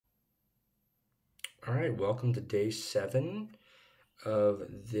All right, welcome to day 7 of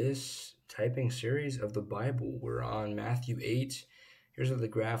this typing series of the Bible. We're on Matthew 8. Here's what the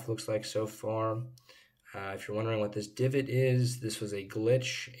graph looks like so far. If you're wondering what this divot is, this was a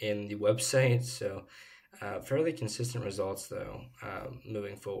glitch in the website, so fairly consistent results though,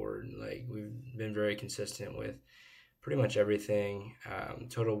 moving forward. Like, we've been very consistent with pretty much everything.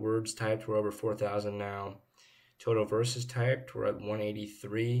 Total words typed, we're over 4,000 now. Total verses typed, we're at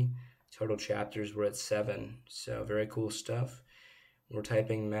 183. Total chapters, we're at 7. So very cool stuff. We're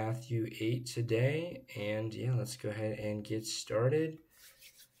typing Matthew 8 today, and yeah, let's go ahead and get started.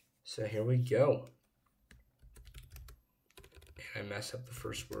 So here we go. And I mess up the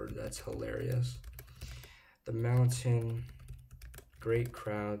first word, that's hilarious. The mountain, great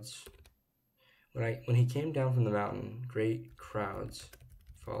crowds. When he came down from the mountain, great crowds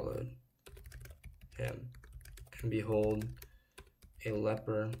followed him. And behold, a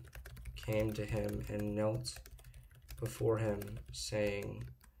leper came to him and knelt before him, saying,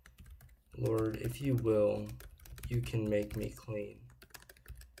 Lord, if you will, you can make me clean.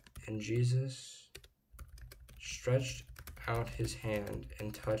 And Jesus stretched out his hand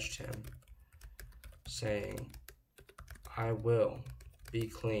and touched him, saying, I will be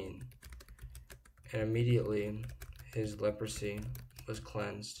clean. And immediately his leprosy was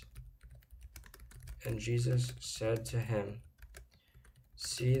cleansed. And Jesus said to him,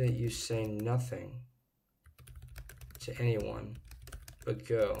 see that you say nothing to anyone, but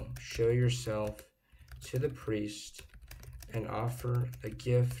go, show yourself to the priest, and offer the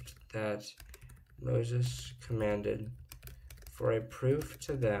gift that Moses commanded for a proof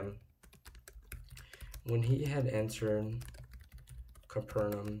to them. When he had entered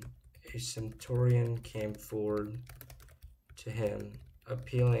Capernaum, a centurion came forward to him,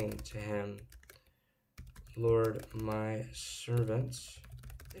 appealing to him, Lord, my servant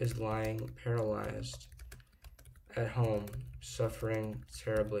is lying paralyzed at home, suffering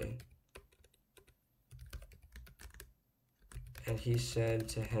terribly. And he said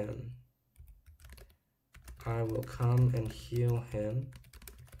to him, I will come and heal him.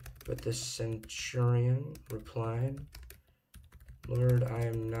 But the centurion replied, Lord, I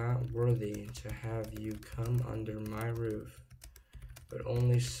am not worthy to have you come under my roof, but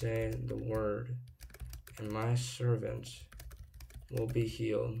only say the word, and my servant will be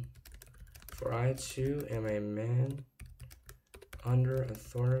healed. For I too am a man under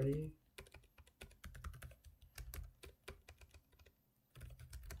authority,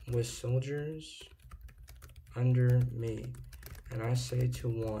 with soldiers under me. And I say to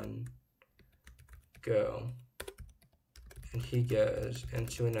one, go, and he goes, and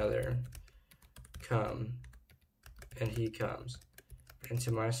to another, come, and he comes. And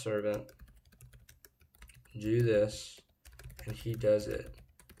to my servant, do this, and he does it.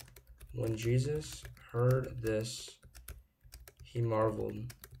 When Jesus heard this, he marveled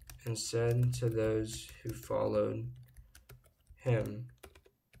and said to those who followed him,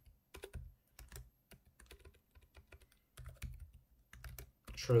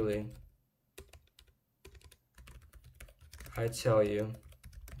 truly, I tell you,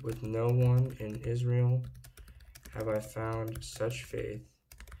 with no one in Israel have I found such faith.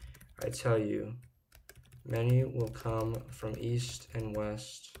 I tell you, many will come from east and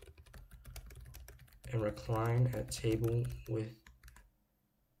west and recline at table with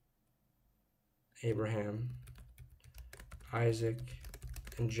Abraham, Isaac,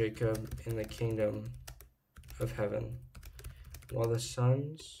 and Jacob in the kingdom of heaven, while the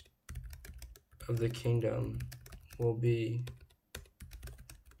sons of the kingdom will be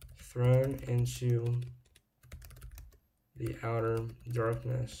thrown into the outer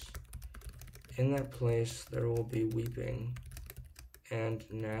darkness. In that place there will be weeping and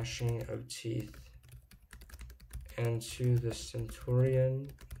gnashing of teeth. And to the centurion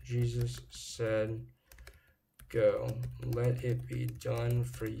Jesus said, go, let it be done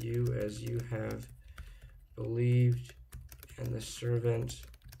for you as you have believed. And the servant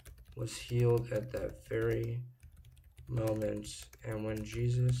was healed at that very moment. And when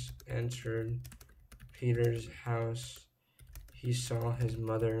Jesus entered Peter's house, he saw his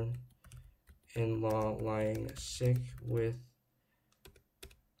mother-in-law lying sick with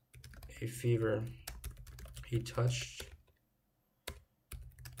a fever. He touched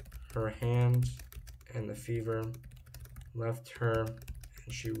her hand, and the fever left her,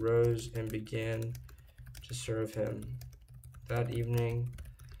 and she rose and began to serve him. That evening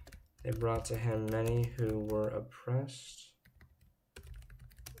they brought to him many who were oppressed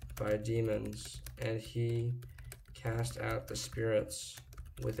by demons, and he cast out the spirits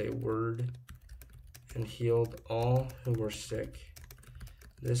with a word and healed all who were sick.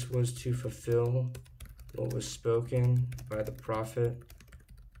 This was to fulfill what was spoken by the prophet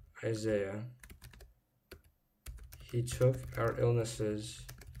Isaiah. He took our illnesses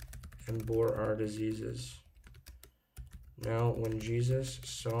and bore our diseases. Now, when Jesus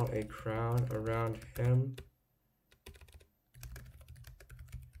saw a crowd around him,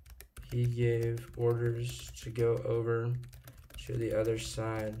 he gave orders to go over to the other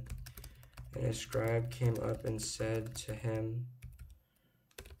side. And a scribe came up and said to him,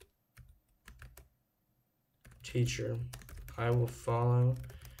 "Teacher, I will follow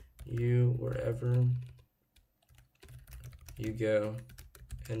you wherever you go."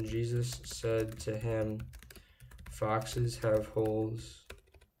 And Jesus said to him, "Foxes have holes,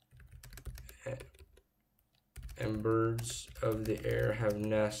 and birds of the air have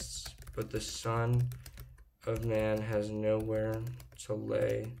nests, but the Son of Man has nowhere to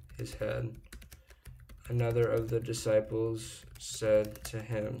lay his head." Another of the disciples said to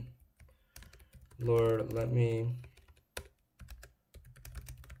him, "Lord, let me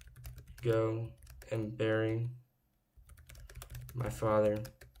go and bury my father."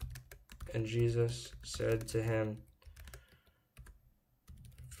 And Jesus said to him,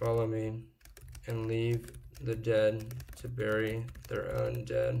 "Follow me, and leave the dead to bury their own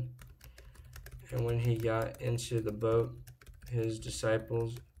dead." And when he got into the boat, his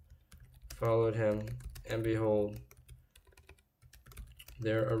disciples followed him, and behold,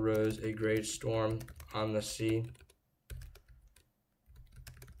 there arose a great storm on the sea,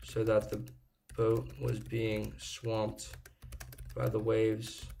 so that the boat was being swamped by the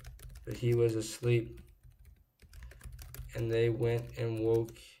waves, but he was asleep. And they went and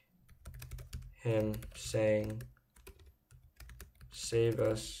woke him, saying, "Save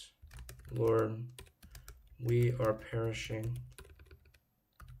us, Lord, we are perishing."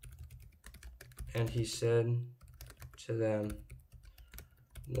 And he said to them,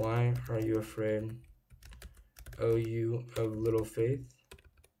 "Why are you afraid, O you of little faith?"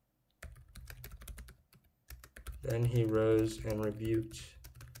 Then he rose and rebuked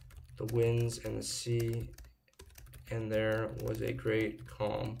the winds and the sea, and there was a great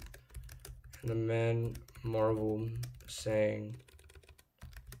calm. And the men marveled, saying,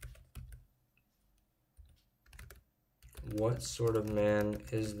 "What sort of man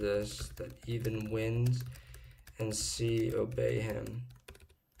is this, that even winds and sea obey him?"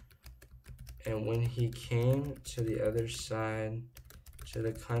 And when he came to the other side, to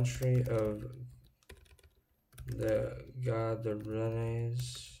the country of the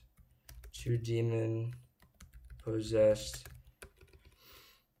Gadarenes, 2 demon-possessed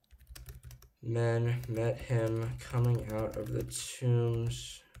men met him coming out of the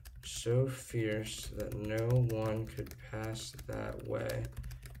tombs, so fierce that no one could pass that way.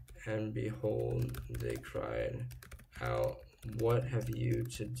 And behold, they cried out, "What have you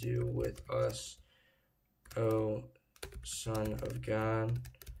to do with us, O Son of God?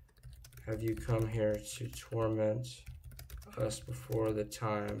 Have you come here to torment us before the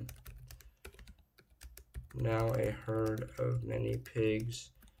time?" Now a herd of many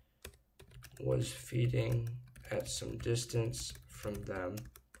pigs was feeding at some distance from them,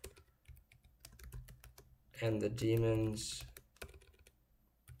 and the demons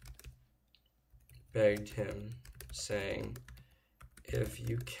begged him, saying, "If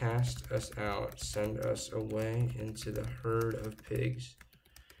you cast us out, send us away into the herd of pigs."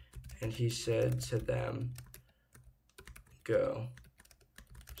 And he said to them, "Go."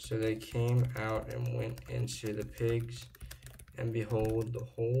 So they came out and went into the pigs, and behold, the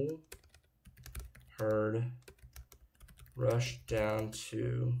whole herd rushed down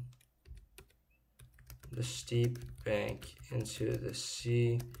to the steep bank into the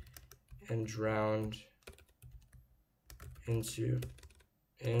sea and drowned in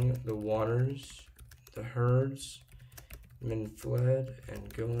the waters. The herds men fled,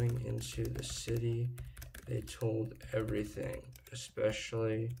 and going into the city, they told everything,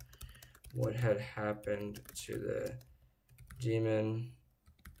 especially what had happened to the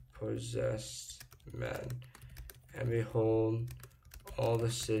demon-possessed men. And behold, all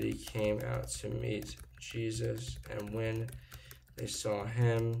the city came out to meet Jesus, and when they saw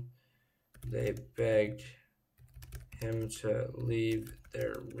him, they begged him to leave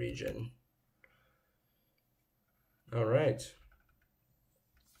their region. All right.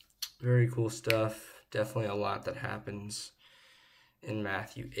 Very cool stuff. Definitely a lot that happens in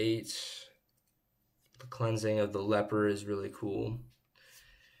Matthew 8. The cleansing of the leper is really cool.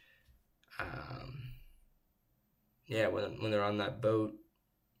 Yeah, when they're on that boat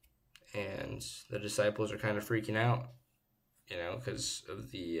and the disciples are kind of freaking out, because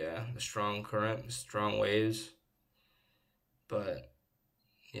of the strong current, the strong waves. But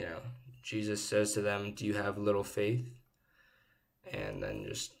you know, Jesus says to them, "Do you have little faith?" And then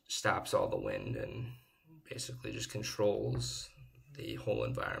just stops all the wind and basically just controls the whole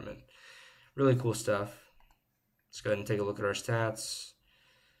environment. Really cool stuff. Let's go ahead and take a look at our stats.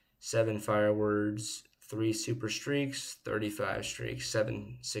 7 fire words, 3 super streaks, 35 streaks,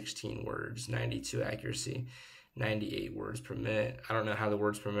 716 words, 92 accuracy, 98 words per minute. I don't know how the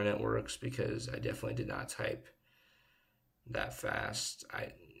words per minute works because I definitely did not type that fast.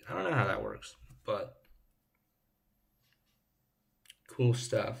 I don't know how that works, but cool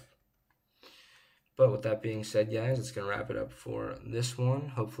stuff. But with that being said, guys, it's going to wrap it up for this one.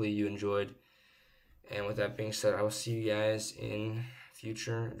 Hopefully you enjoyed. And with that being said, I will see you guys in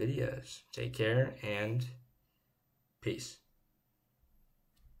future videos. Take care and peace.